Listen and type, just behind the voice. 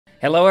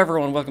Hello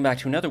everyone, welcome back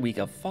to another week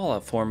of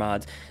Fallout 4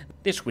 mods.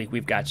 This week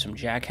we've got some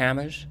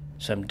jackhammers,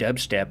 some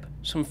dubstep,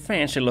 some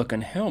fancy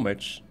looking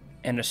helmets,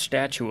 and a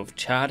statue of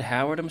Todd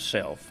Howard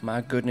himself. My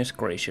goodness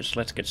gracious,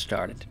 let's get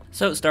started.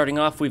 So starting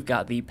off, we've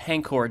got the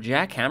Pancor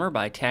Jackhammer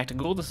by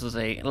TactaGhoul. This is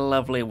a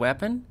lovely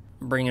weapon,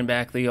 bringing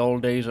back the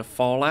old days of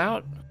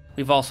Fallout.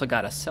 We've also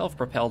got a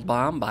self-propelled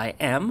bomb by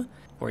M,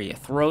 where you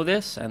throw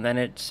this and then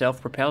it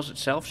self-propels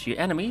itself to your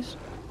enemies.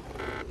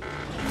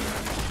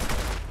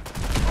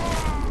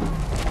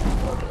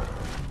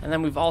 And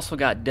then we've also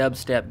got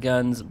Dubstep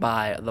Guns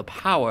by The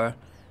Power,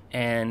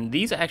 and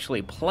these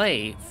actually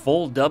play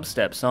full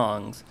dubstep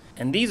songs,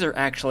 and these are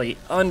actually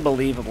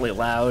unbelievably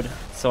loud,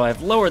 so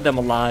I've lowered them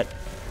a lot.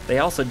 They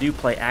also do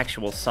play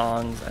actual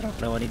songs. I don't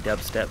know any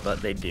dubstep,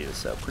 but they do,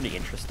 so pretty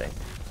interesting.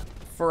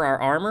 For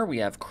our armor, we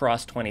have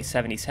Cross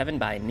 2077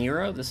 by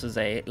Niero. This is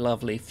a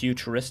lovely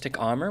futuristic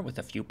armor with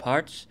a few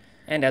parts.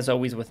 And as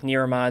always with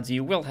Niero mods,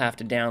 you will have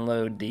to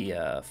download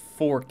the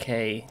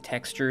 4K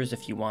textures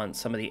if you want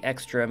some of the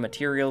extra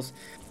materials.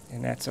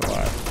 And that's a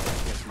lot.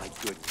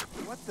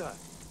 What the?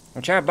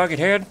 Watch out,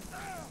 Buckethead!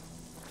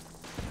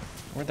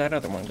 Where'd that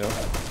other one go?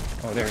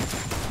 Oh, there.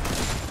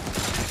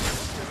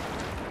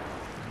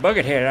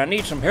 Buckethead, I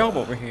need some help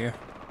over here.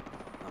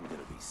 I'm gonna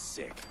be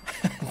sick.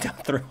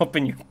 Don't throw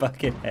open your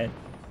bucket head.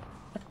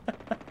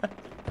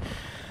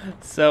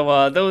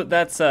 So,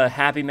 that's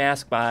Happy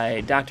Mask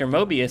by Dr.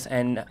 Mobius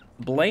and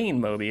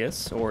Blaine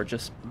Mobius, or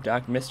just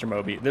Mr.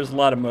 Mobius. There's a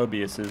lot of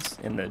Mobiuses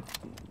in the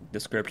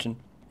description.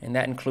 And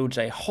that includes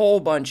a whole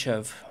bunch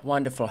of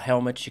wonderful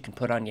helmets you can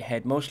put on your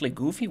head, mostly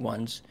goofy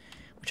ones,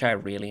 which I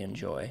really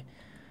enjoy.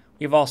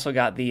 We've also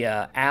got the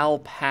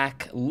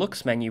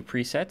Looksmenu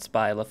presets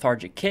by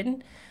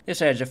Lethargickitten.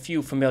 This adds a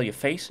few familiar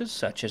faces,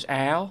 such as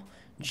Al,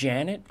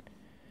 Janet,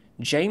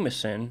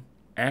 Jameson,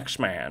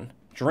 Axeman,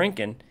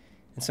 Drinkin',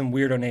 and some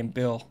weirdo named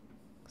Bill,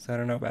 so I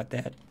don't know about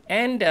that.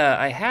 And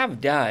I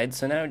have died,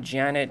 so now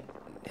Janet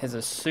has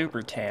a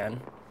super tan.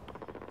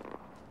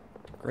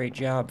 Great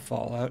job,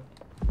 Fallout.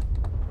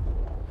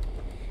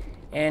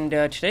 And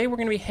today we're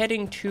going to be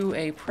heading to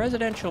a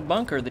presidential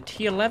bunker, the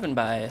T-11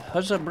 by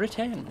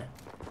HuzzahBritain.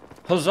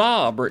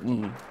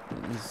 HuzzahBritain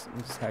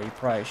is how you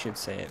probably should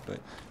say it, but...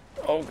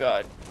 Oh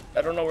god,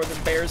 I don't know where the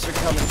bears are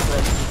coming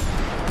from.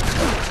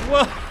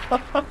 Whoa!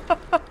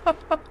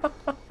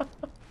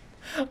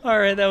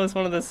 Alright, that was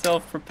one of the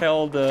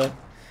self-propelled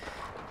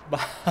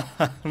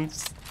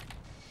bombs.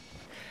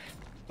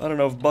 I don't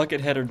know if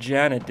Buckethead or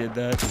Janet did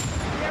that.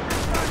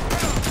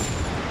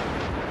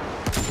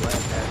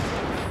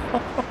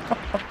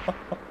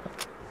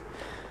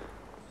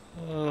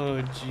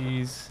 Oh,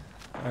 jeez.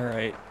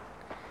 Alright.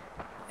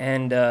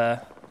 And,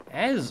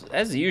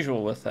 as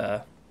usual with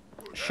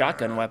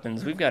shotgun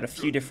weapons, we've got a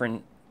few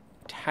different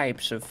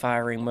types of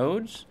firing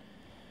modes.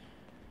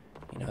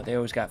 You know, they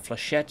always got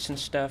flechettes and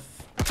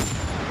stuff.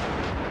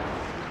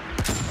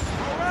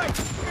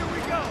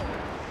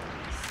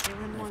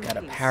 I've got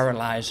a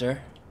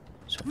paralyzer,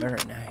 so very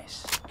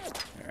nice.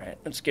 Alright,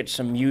 let's get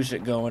some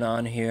music going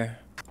on here.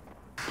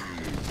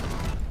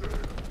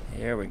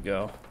 Here we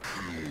go.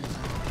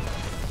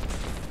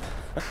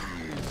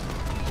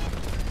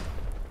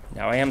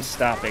 Now I am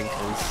stopping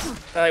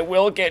because I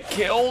will get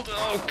killed.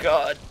 Oh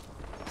god.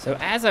 So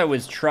as I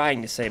was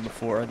trying to say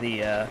before,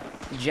 the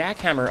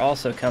jackhammer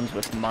also comes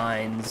with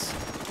mines,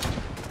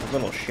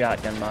 little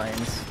shotgun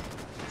mines.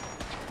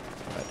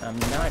 But I'm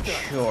not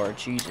sure.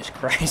 Jesus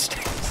Christ.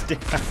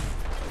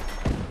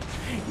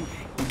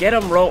 Get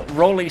him,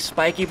 Roly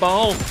Spiky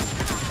Ball.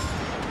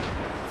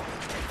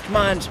 Come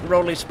on,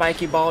 Roly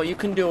Spiky Ball, you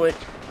can do it.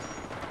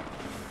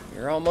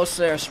 You're almost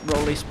there,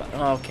 Roly Spiky.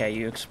 Okay,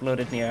 you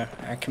exploded near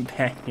our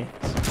companions.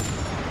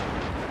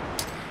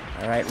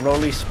 Alright,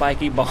 Roly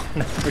Spiky Ball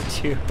number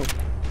 2.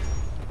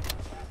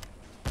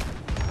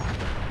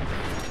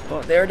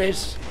 Oh, there it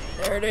is.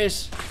 There it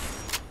is.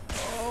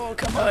 Oh,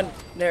 come on.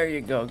 There you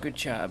go. Good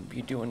job.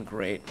 You're doing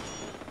great.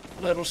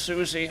 Little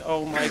Susie.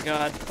 Oh my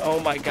god. Oh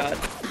my god.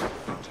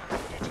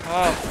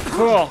 Oh,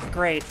 cool.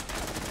 Great.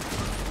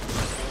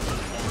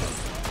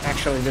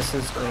 Actually, this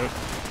is great.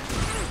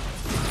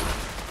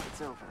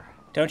 It's over.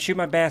 Don't shoot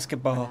my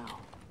basketball.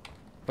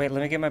 Wait,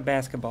 let me get my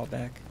basketball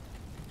back.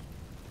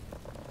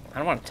 I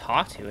don't want to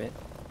talk to it.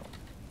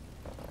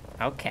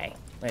 Okay.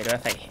 Wait,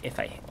 if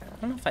I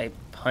don't know if I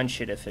punch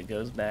it if it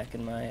goes back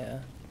in my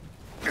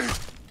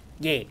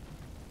Yeah.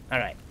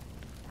 Alright.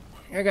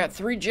 I got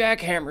 3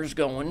 jackhammers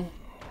going.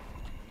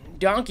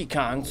 Donkey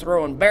Kong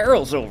throwing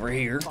barrels over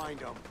here. Find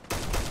him.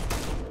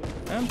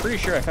 I'm pretty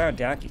sure I found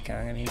Donkey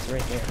Kong. I mean, he's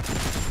right there.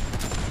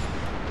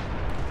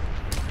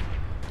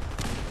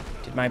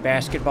 Did my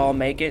basketball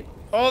make it?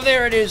 Oh,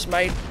 there it is,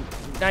 my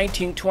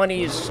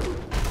 1920s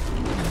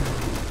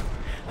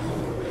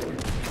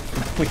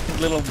weird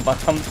little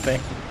bomb thing.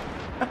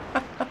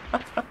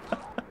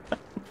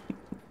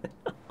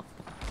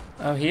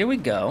 Oh, here we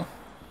go.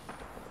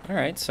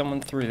 Alright,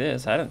 someone threw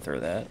this. I didn't throw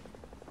that.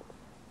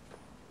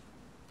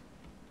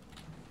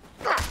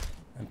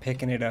 I'm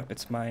picking it up.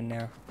 It's mine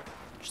now.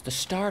 It's the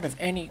start of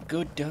any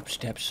good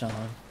dubstep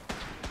song.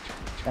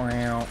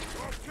 Wow.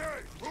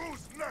 Okay, who's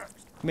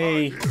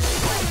Me.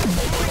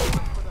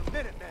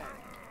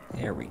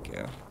 There we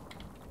go.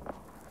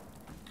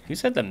 Who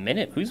said the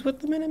Minute? Who's with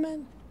the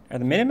Minutemen? Are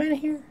the Minutemen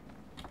here?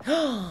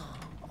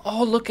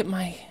 Oh, look at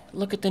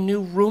the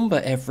new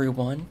Roomba,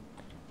 everyone.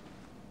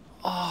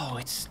 Oh,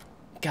 it's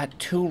got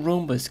 2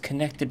 Roombas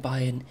connected by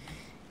an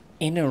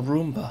inner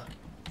Roomba.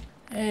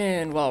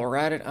 And while we're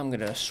at it, I'm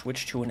gonna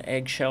switch to an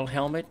eggshell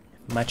helmet.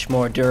 Much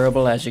more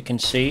durable, as you can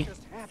see.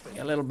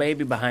 Got a little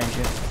baby behind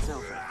you.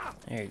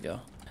 There you go.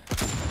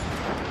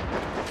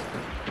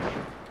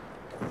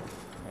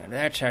 And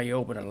that's how you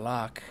open a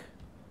lock.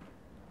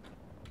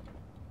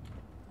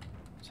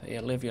 So you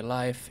live your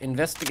life.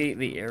 Investigate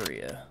the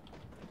area.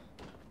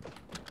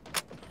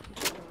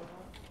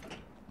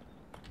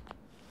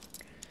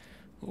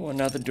 Oh,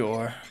 another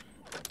door.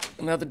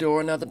 Another door,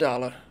 another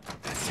dollar.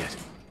 That's it.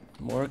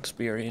 More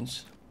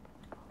experience.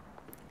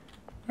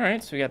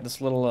 Alright, so we got this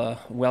little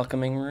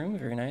welcoming room.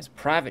 Very nice.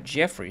 Private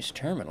Jeffrey's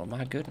terminal.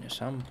 My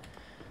goodness, I'm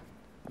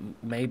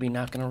maybe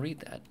not going to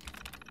read that.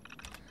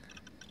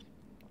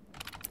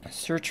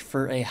 Search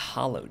for a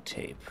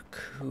holotape.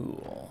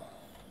 Cool.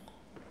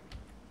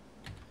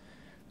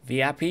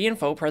 VIP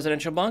info,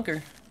 presidential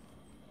bunker.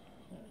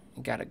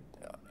 Got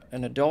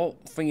an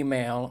adult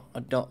female,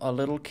 a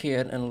little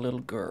kid, and a little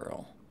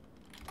girl.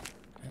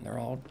 And they're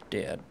all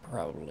dead,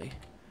 probably.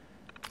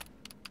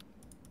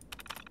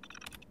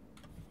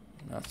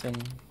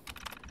 Nothing.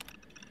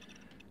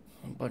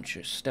 A bunch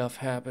of stuff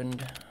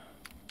happened.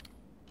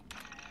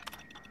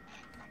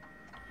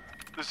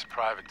 This is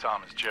Private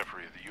Thomas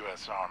Jeffrey of the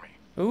U.S. Army.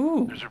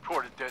 Ooh. There's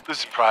reported This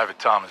is Private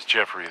Thomas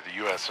Jeffrey of the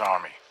U.S.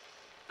 Army.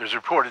 There's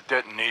reported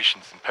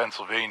detonations in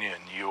Pennsylvania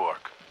and New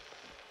York.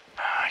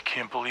 I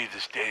can't believe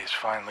this day has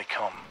finally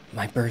come.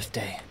 My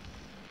birthday.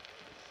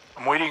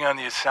 I'm waiting on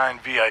the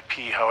assigned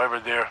VIP, however,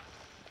 they're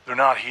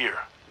not here.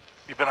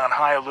 We've been on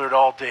high alert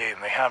all day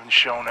and they haven't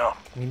shown up.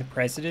 You mean the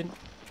president?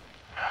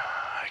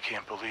 I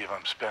can't believe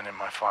I'm spending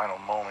my final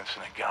moments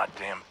in a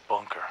goddamn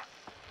bunker.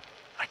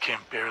 I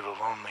can't bear the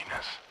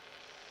loneliness.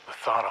 The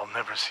thought I'll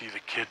never see the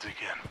kids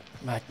again.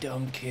 My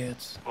dumb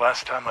kids.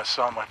 Last time I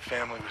saw my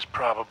family was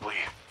probably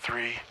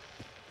 3,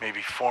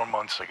 maybe 4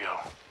 months ago.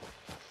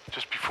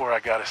 Just before I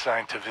got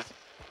assigned to visit.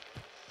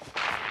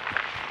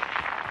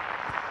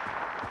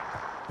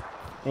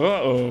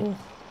 Uh-oh.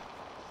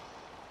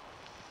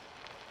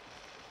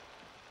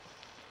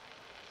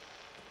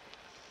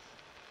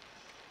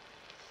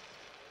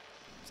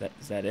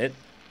 Is that it?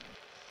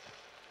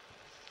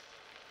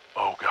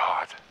 Oh,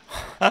 God.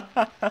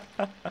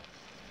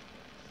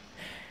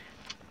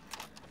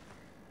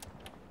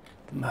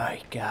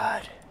 My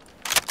God.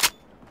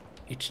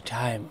 It's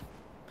time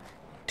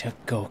to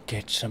go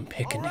get some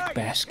picnic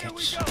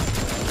baskets.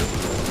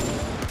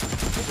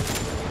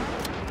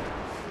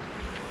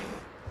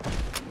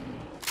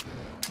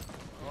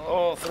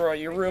 Oh, throw out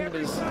your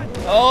Roombas.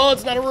 Oh,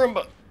 it's not a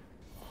Roomba.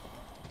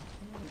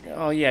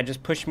 Oh, yeah,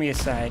 just push me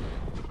aside.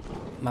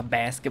 My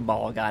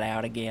basketball got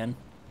out again.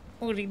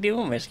 What are you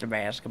doing, Mr.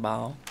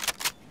 Basketball?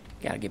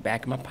 Gotta get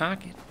back in my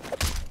pocket.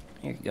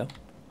 Here you go.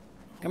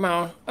 Come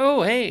on.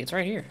 Oh, hey, it's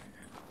right here.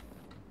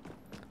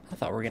 I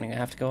thought we were gonna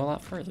have to go a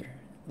lot further.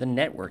 The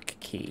network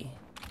key.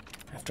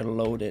 I have to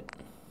load it.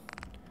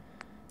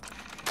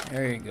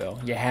 There you go.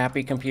 You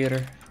happy,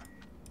 computer?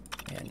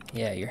 And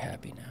yeah, you're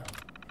happy now.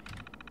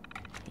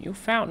 You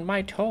found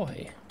my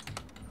toy.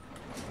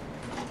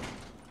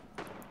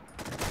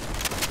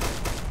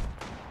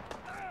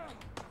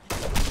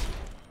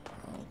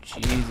 Oh,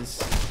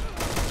 Jesus.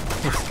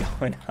 What's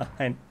going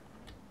on?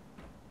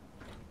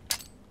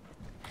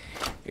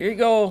 Here you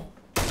go.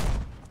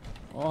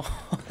 Oh,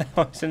 that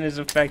wasn't as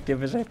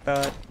effective as I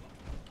thought.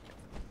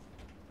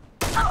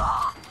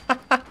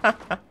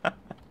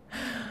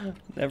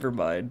 Never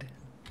mind.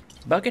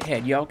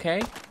 Buckethead, you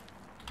okay?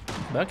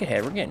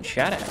 Buckethead, we're getting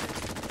shot at.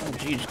 Oh,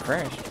 Jesus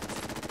Christ.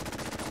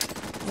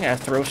 I gotta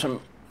throw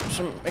some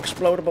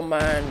explodable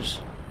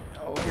mines.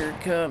 Oh, here it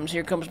comes.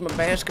 Here comes my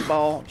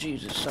basketball.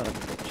 Jesus, son of a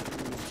bitch.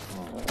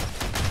 Oh.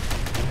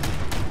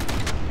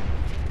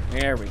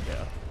 There we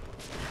go.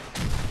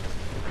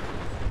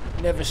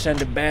 Never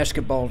send a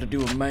basketball to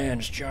do a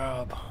man's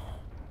job.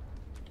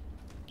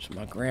 So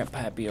my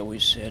grandpappy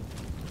always said.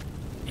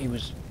 He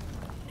was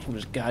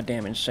a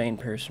goddamn insane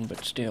person,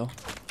 but still.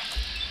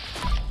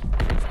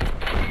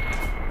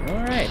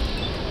 Alright.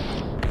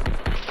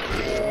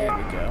 There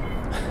we go.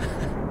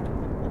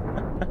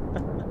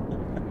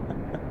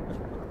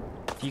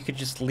 If you could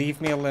just leave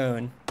me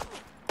alone.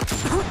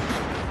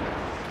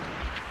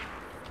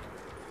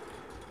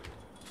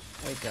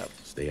 Wake up.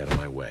 Stay out of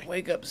my way.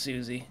 Wake up,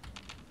 Susie.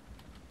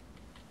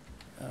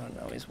 Oh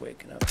no, he's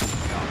waking up.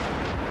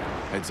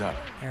 Heads up.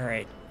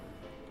 Alright.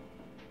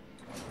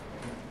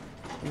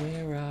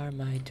 Where are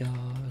my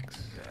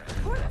dogs?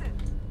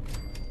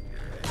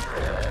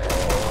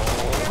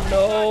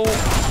 No!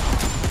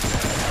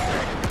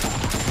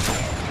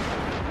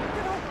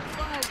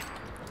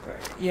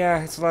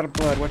 Yeah, it's a lot of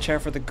blood. Watch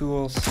out for the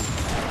ghouls.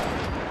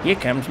 Here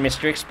comes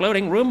Mr.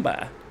 Exploding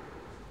Roomba.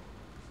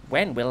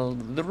 When will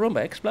the Roomba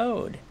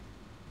explode?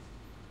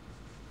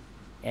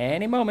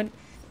 Any moment.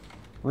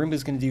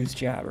 Roomba's gonna do his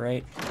job,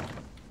 right?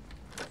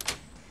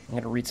 I'm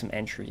gonna read some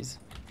entries.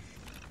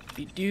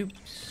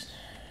 Be-doops.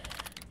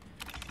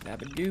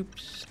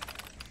 Babba-doops.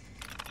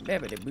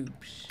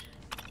 Babba-da-boops.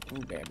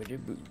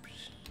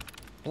 Babba-da-boops.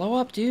 Blow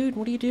up, dude.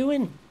 What are you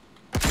doing?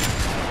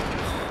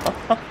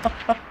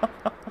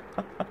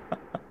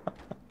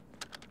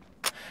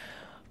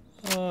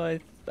 Oh,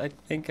 I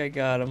think I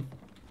got him.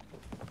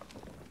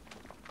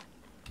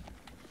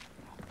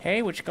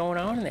 Hey, what's going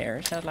on in there?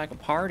 It sounds like a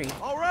party.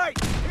 All right,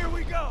 here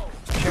we go.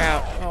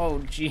 Shout.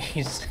 Oh,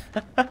 jeez.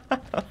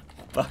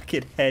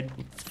 Buckethead.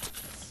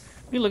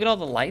 Ooh, look at all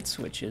the light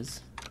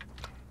switches.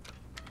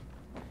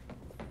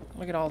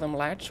 Look at all them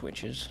light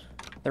switches.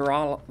 They're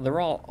all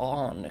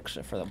on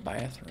except for the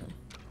bathroom.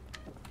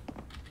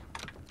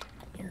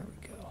 Here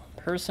we go.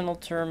 Personal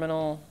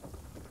terminal.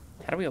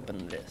 How do we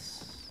open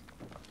this?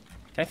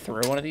 Can I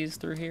throw one of these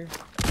through here?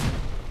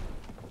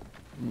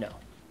 No.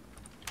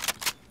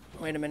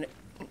 Wait a minute.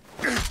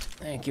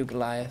 Thank you,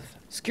 Goliath.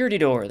 Security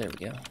door. There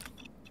we go.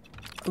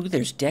 Ooh,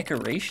 there's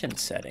decoration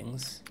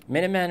settings.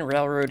 Minuteman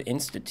Railroad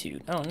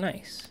Institute. Oh,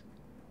 nice.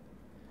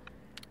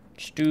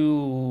 Let's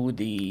do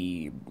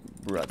the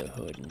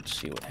Brotherhood and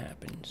see what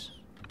happens.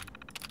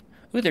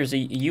 Ooh, there's a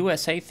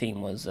USA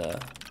theme was,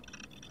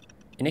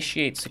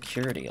 initiate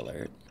security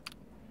alert.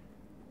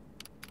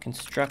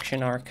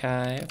 Construction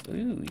archive.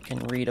 Ooh, you can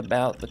read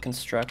about the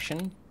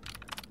construction.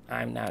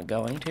 I'm not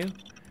going to.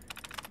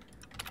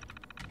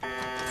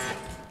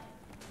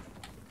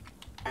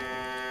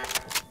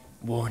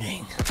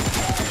 Warning.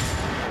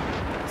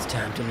 It's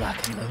time to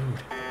lock and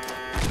load.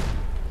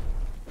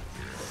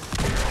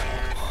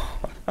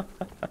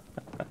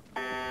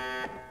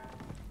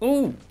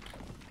 Ooh!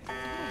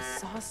 I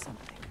saw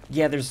something.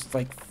 Yeah, there's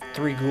like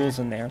 3 ghouls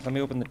in there. Let me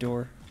open the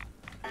door.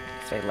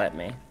 If they let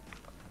me.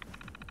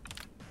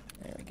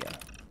 There we go.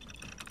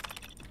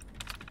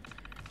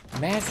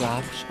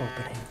 Maglock's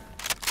opening.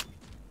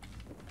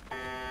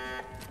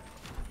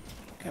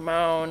 Come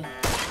on.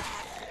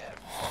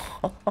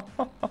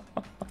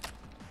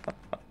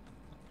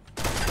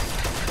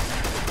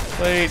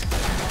 Wait.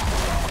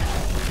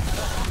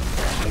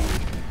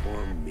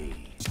 For me.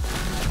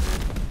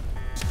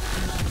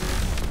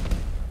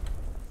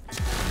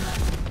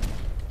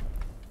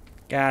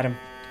 Got him.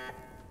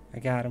 I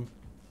got him.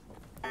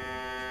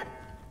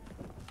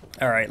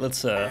 Alright,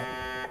 let's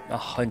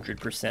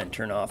 100%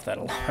 turn off that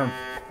alarm.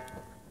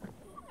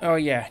 Oh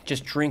yeah,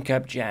 just drink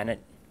up,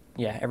 Janet.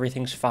 Yeah,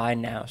 everything's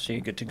fine now, so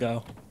you're good to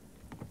go.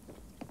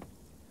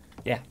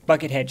 Yeah,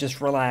 Buckethead, just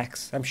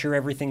relax. I'm sure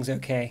everything's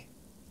okay.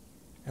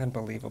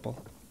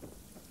 Unbelievable.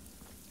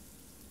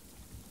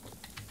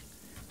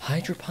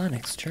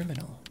 Hydroponics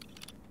terminal.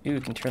 Ooh,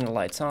 we can turn the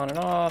lights on and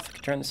off,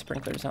 turn the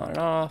sprinklers on and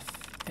off,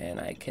 and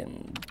I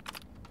can...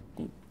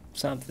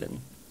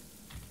 something.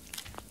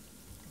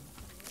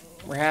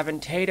 We're having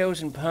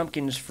potatoes and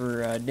pumpkins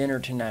for dinner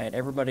tonight.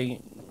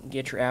 Everybody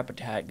get your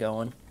appetite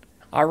going.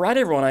 Alright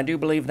everyone, I do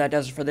believe that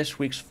does it for this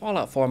week's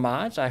Fallout 4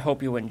 mods. I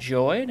hope you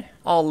enjoyed.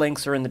 All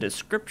links are in the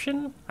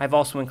description. I've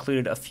also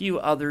included a few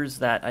others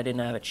that I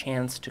didn't have a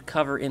chance to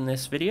cover in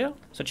this video.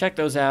 So check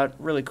those out.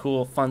 Really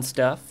cool, fun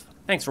stuff.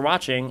 Thanks for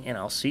watching, and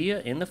I'll see you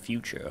in the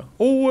future.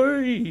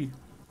 Away!